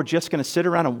that they were just going to sit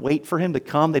around and wait for him to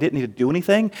come. They didn't need to do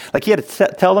anything. Like he had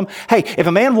to tell them, hey, if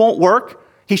a man won't work,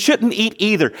 he shouldn't eat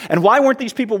either. And why weren't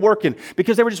these people working?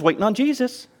 Because they were just waiting on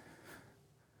Jesus.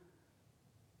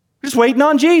 Just waiting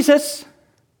on Jesus.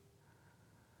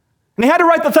 And he had to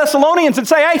write the Thessalonians and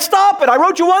say, hey, stop it. I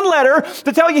wrote you one letter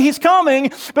to tell you he's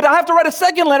coming, but I have to write a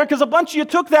second letter because a bunch of you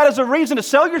took that as a reason to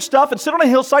sell your stuff and sit on a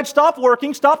hillside, stop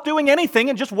working, stop doing anything,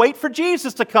 and just wait for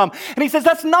Jesus to come. And he says,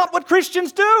 that's not what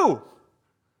Christians do.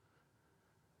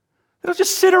 They don't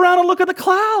just sit around and look at the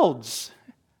clouds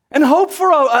and hope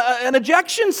for an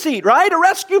ejection seat, right? A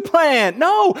rescue plan.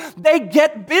 No, they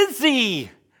get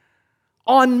busy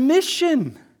on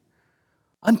mission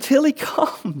until he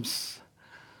comes.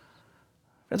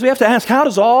 As we have to ask, how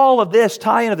does all of this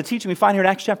tie into the teaching we find here in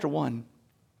Acts chapter 1?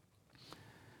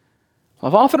 Well,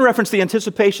 I've often referenced the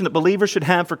anticipation that believers should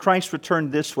have for Christ's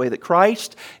return this way, that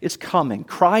Christ is coming.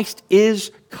 Christ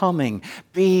is coming.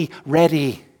 Be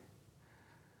ready.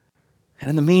 And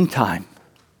in the meantime,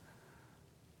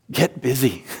 get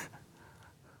busy.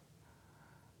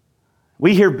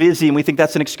 We hear busy and we think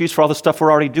that's an excuse for all the stuff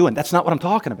we're already doing. That's not what I'm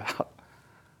talking about.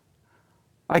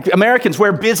 Like Americans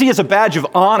wear busy as a badge of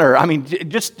honor. I mean,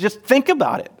 just think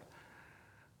about it.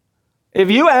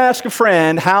 If you ask a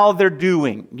friend how they're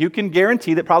doing, you can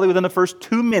guarantee that probably within the first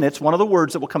 2 minutes, one of the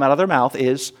words that will come out of their mouth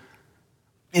is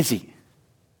busy.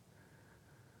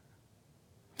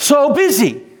 So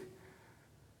busy.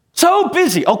 So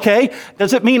busy. Okay,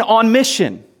 does it mean on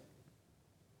mission?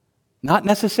 Not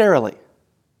necessarily.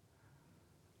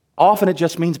 Often it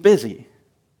just means busy.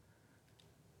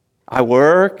 I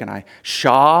work and I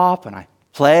shop and I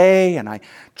play and I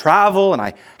travel and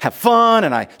I have fun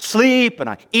and I sleep and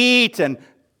I eat and,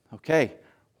 okay,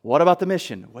 what about the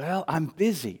mission? Well, I'm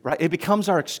busy, right? It becomes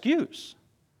our excuse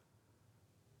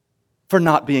for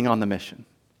not being on the mission.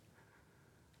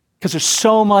 Because there's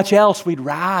so much else we'd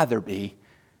rather be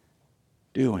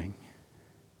doing.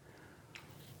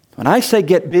 When I say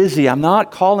get busy, I'm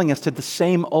not calling us to the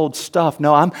same old stuff.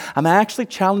 No, I'm actually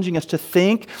challenging us to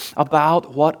think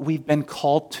about what we've been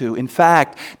called to. In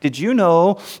fact, did you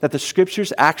know that the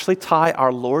Scriptures actually tie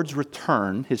our Lord's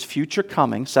return, His future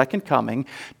coming, second coming,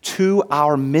 to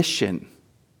our mission?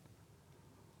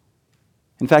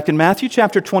 In fact, in Matthew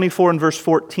chapter 24 and verse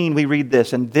 14, we read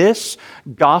this, "And this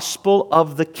gospel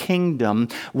of the kingdom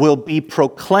will be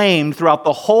proclaimed throughout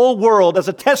the whole world as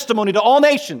a testimony to all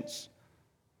nations.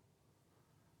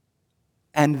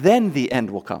 And then the end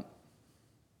will come."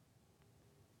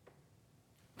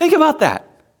 Think about that.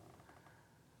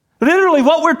 Literally,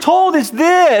 what we're told is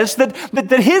this, that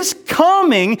His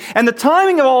coming and the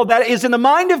timing of all that is in the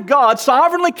mind of God,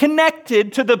 sovereignly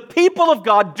connected to the people of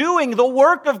God doing the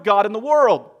work of God in the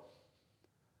world.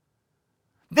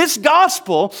 This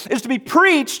gospel is to be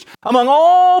preached among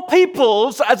all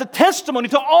peoples as a testimony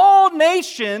to all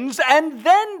nations, and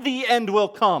then the end will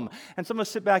come. And some of us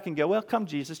sit back and go, well, come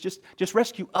Jesus, just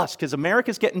rescue us, because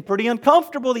America's getting pretty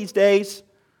uncomfortable these days.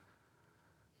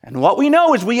 And what we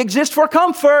know is we exist for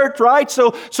comfort, right?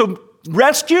 So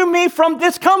rescue me from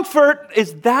discomfort.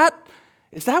 Is that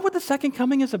what the second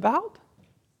coming is about?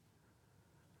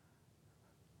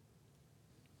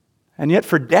 And yet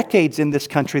for decades in this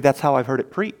country, that's how I've heard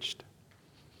it preached.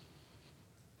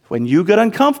 When you get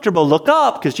uncomfortable, look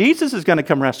up, because Jesus is going to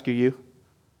come rescue you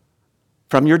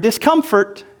from your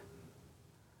discomfort.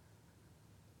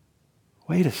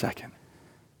 Wait a second.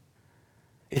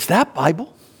 Is that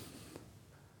Bible?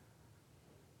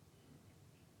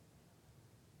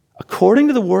 According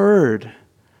to the Word,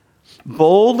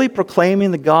 boldly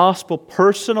proclaiming the gospel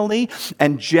personally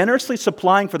and generously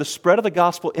supplying for the spread of the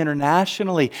gospel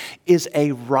internationally is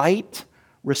a right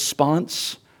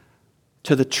response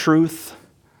to the truth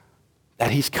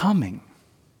that He's coming.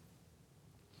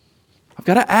 I've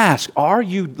got to ask, are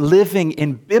you living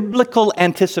in biblical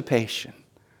anticipation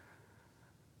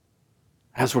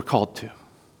as we're called to?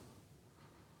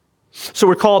 So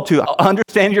we're called to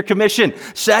understand your commission.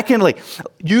 Secondly,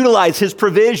 utilize His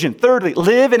provision. Thirdly,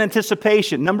 live in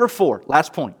anticipation. Number 4,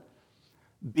 last point,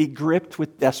 be gripped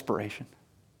with desperation.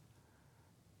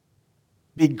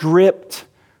 Be gripped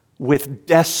with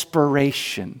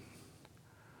desperation.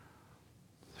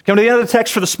 Come to the end of the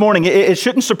text for this morning. It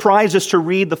shouldn't surprise us to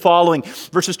read the following,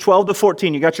 verses 12 to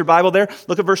 14. You got your Bible there?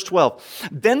 Look at verse 12.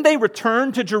 "Then they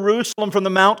returned to Jerusalem from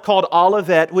the mount called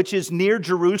Olivet, which is near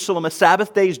Jerusalem, a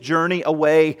Sabbath day's journey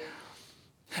away.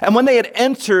 And when they had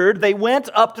entered, they went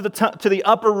up to the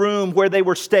upper room where they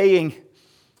were staying.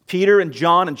 Peter and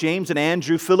John and James and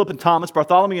Andrew, Philip and Thomas,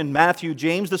 Bartholomew and Matthew,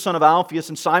 James the son of Alphaeus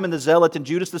and Simon the Zealot, and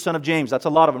Judas the son of James." That's a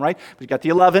lot of them, right? But you got the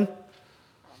 11.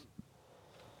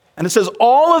 And it says,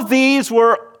 all of these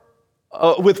were,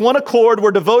 with one accord,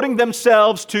 were devoting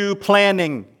themselves to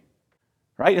planning.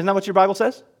 Right? Isn't that what your Bible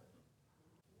says?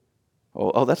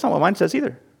 Oh, that's not what mine says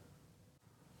either.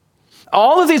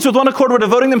 All of these with one accord were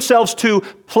devoting themselves to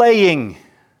playing.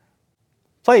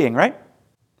 Playing, right?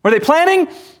 Were they planning?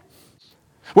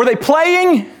 Were they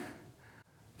playing?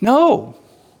 No.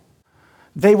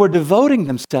 They were devoting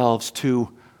themselves to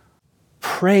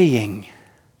praying.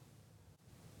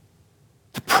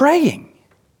 To praying.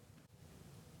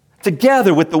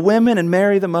 Together with the women and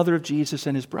Mary, the mother of Jesus,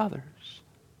 and His brothers.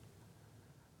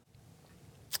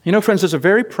 You know, friends, there's a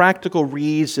very practical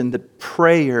reason that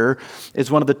prayer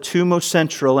is one of the 2 most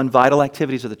central and vital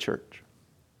activities of the church.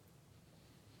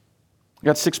 We've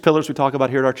got 6 pillars we talk about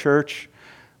here at our church.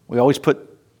 We always put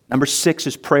number 6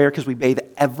 is prayer because we bathe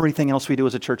everything else we do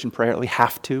as a church in prayer. We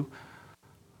have to.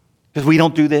 Because we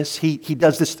don't do this. He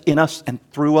does this in us and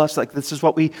through us. Like this is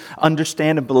what we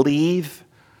understand and believe.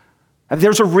 And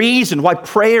there's a reason why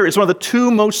prayer is one of the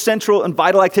two most central and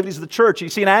vital activities of the church. You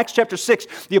see, in Acts chapter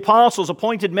 6, the apostles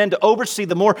appointed men to oversee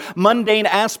the more mundane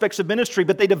aspects of ministry,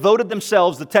 but they devoted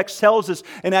themselves, the text tells us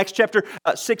in Acts chapter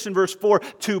 6 and verse 4,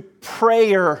 to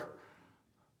prayer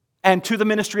and to the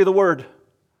ministry of the word.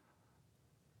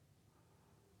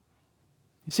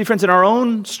 You see, friends, in our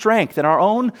own strength, in our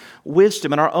own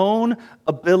wisdom, in our own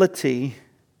ability,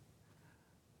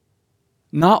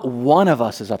 not one of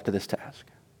us is up to this task.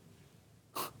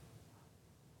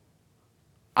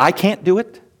 I can't do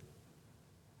it.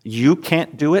 You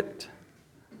can't do it.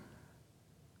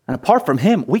 And apart from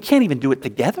Him, we can't even do it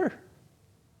together.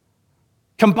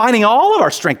 Combining all of our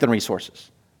strength and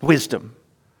resources, wisdom,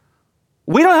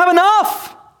 we don't have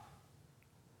enough.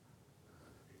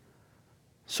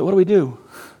 So what do?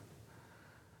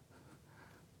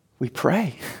 We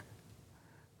pray.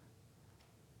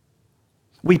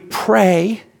 We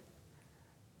pray.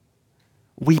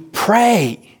 We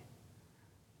pray.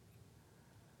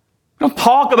 We don't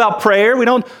talk about prayer. We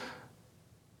don't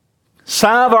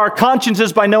salve our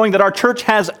consciences by knowing that our church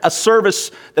has a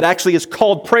service that actually is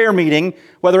called prayer meeting,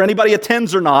 whether anybody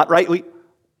attends or not, right?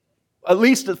 At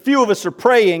least a few of us are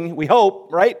praying, we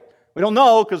hope, right? We don't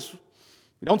know because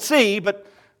we don't see, but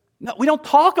no, we don't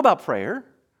talk about prayer.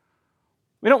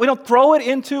 We don't throw it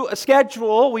into a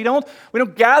schedule. We don't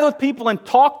gather with people and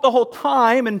talk the whole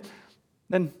time and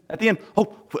then at the end,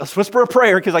 let's whisper a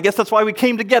prayer because I guess that's why we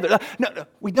came together. No,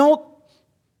 we don't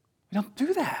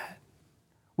do that.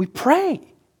 We pray.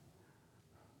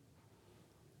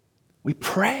 We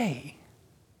pray.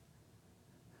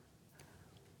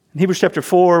 In Hebrews chapter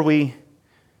 4, we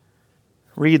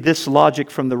read this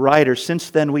logic from the writer.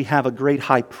 Since then we have a great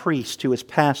high priest who has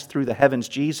passed through the heavens,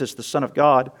 Jesus, the Son of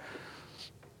God.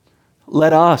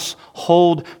 Let us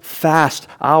hold fast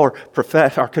our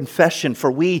confession, for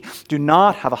we do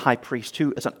not have a high priest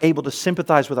who is unable to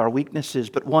sympathize with our weaknesses,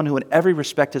 but one who in every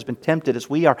respect has been tempted as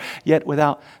we are, yet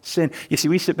without sin. You see,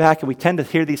 we sit back and we tend to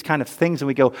hear these kind of things and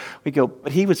we go,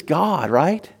 but He was God,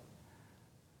 right?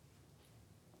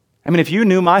 I mean, if you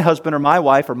knew my husband or my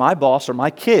wife or my boss or my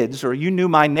kids, or you knew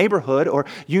my neighborhood or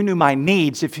you knew my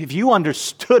needs, if you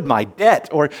understood my debt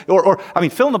or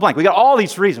fill in the blank. We got all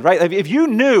these reasons, right? If you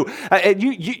knew,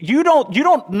 you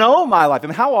don't know my life. I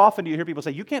mean, how often do you hear people say,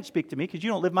 you can't speak to me because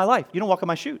you don't live my life. You don't walk in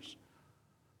my shoes.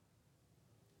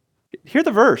 Hear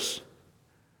the verse.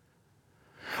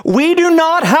 We do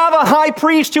not have a high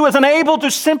priest who is unable to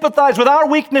sympathize with our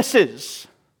weaknesses,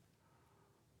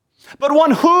 but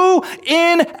one who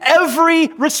in every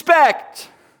respect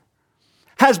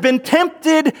has been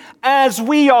tempted as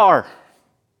we are,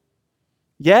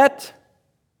 yet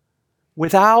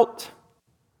without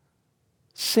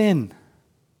sin.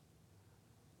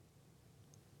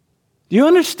 Do you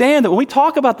understand that when we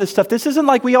talk about this stuff, this isn't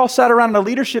like we all sat around in a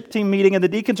leadership team meeting and the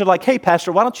deacons are like, hey,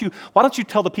 pastor, why don't you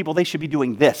tell the people they should be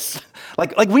doing this?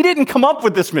 Like we didn't come up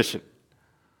with this mission.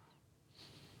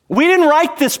 We didn't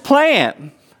write this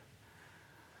plan.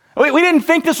 We didn't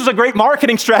think this was a great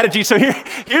marketing strategy, so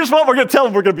here's what we're going to tell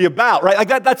them we're going to be about, right? Like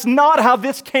that's not how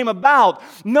this came about.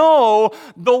 No,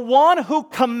 the one who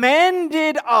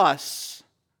commanded us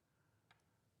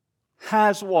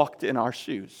has walked in our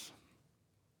shoes,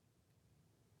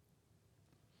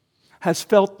 has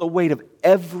felt the weight of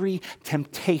every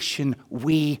temptation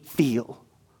we feel,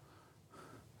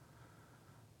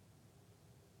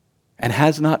 and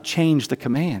has not changed the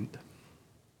command.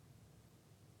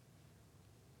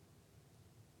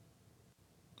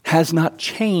 Has not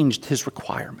changed His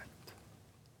requirement.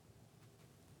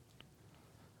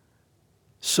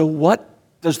 So what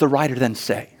does the writer then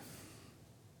say?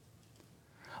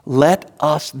 Let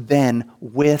us then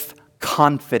with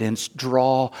confidence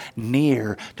draw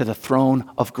near to the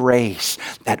throne of grace,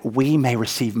 that we may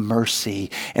receive mercy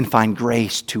and find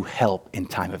grace to help in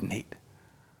time of need.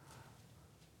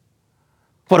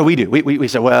 What do? We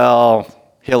say, well,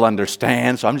 He'll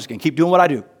understand, so I'm just going to keep doing what I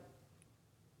do.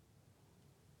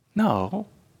 No.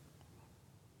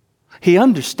 He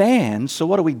understands, so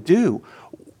what do?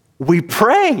 We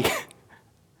pray.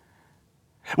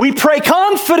 We pray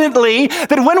confidently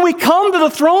that when we come to the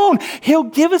throne, He'll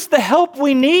give us the help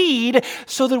we need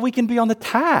so that we can be on the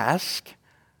task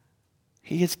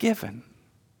He has given.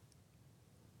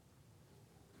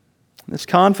 This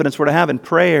confidence we're to have in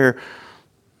prayer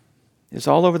is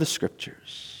all over the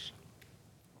Scriptures.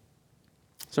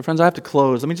 So friends, I have to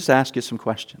close. Let me just ask you some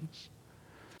questions.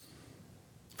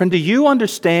 Friend, do you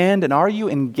understand and are you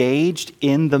engaged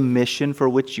in the mission for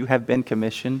which you have been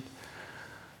commissioned?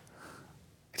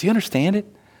 Do you understand it?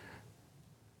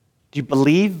 Do you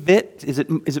believe it? Is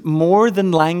it more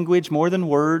than language, more than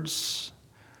words?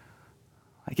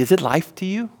 Like, is it life to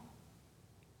you?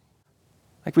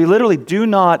 Like we literally do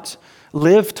not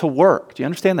live to work. Do you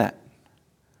understand that?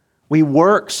 We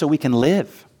work so we can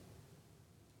live.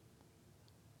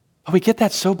 But we get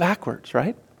that so backwards,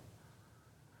 right?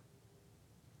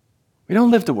 We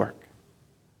don't live to work.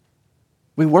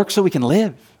 We work so we can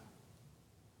live.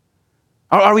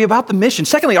 Are we about the mission?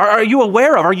 Secondly, are you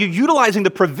aware of, are you utilizing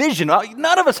the provision?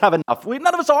 None of us have enough.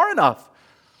 None of us are enough.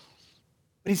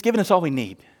 But He's given us all we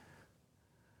need.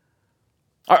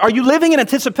 Are you living in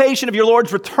anticipation of your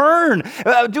Lord's return?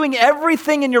 Doing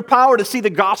everything in your power to see the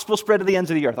gospel spread to the ends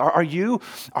of the earth? Are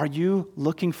you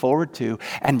looking forward to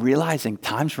and realizing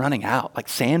time's running out, like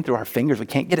sand through our fingers, we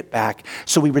can't get it back,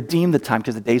 so we redeem the time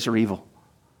because the days are evil?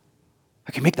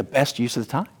 I can make the best use of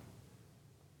the time.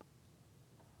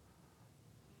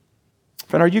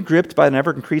 Friend, are you gripped by an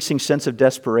ever-increasing sense of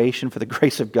desperation for the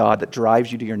grace of God that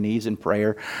drives you to your knees in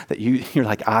prayer? That you're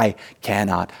like, I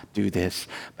cannot do this,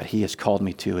 but He has called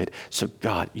me to it. So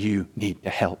God, you need to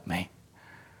help me.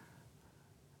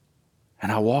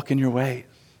 And I'll walk in your ways.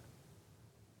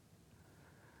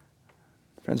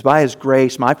 Friends, by His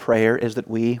grace, my prayer is that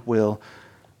we will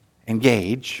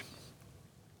engage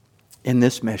in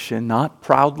this mission, not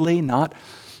proudly, not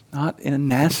in a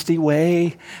nasty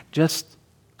way, just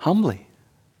humbly,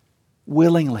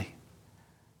 willingly,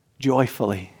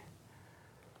 joyfully,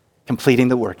 completing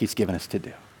the work He's given us to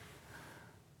do.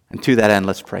 And to that end,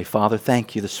 let's pray. Father,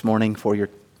 thank you this morning for your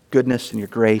goodness and your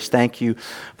grace. Thank you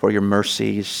for your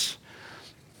mercies.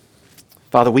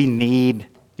 Father, we need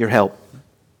your help.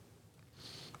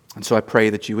 And so I pray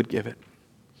that you would give it.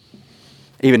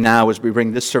 Even now, as we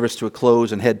bring this service to a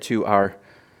close and head to our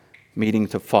meeting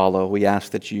to follow, we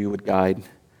ask that you would guide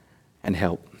and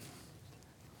help.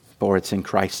 For it's in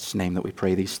Christ's name that we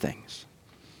pray these things.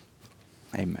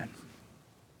 Amen.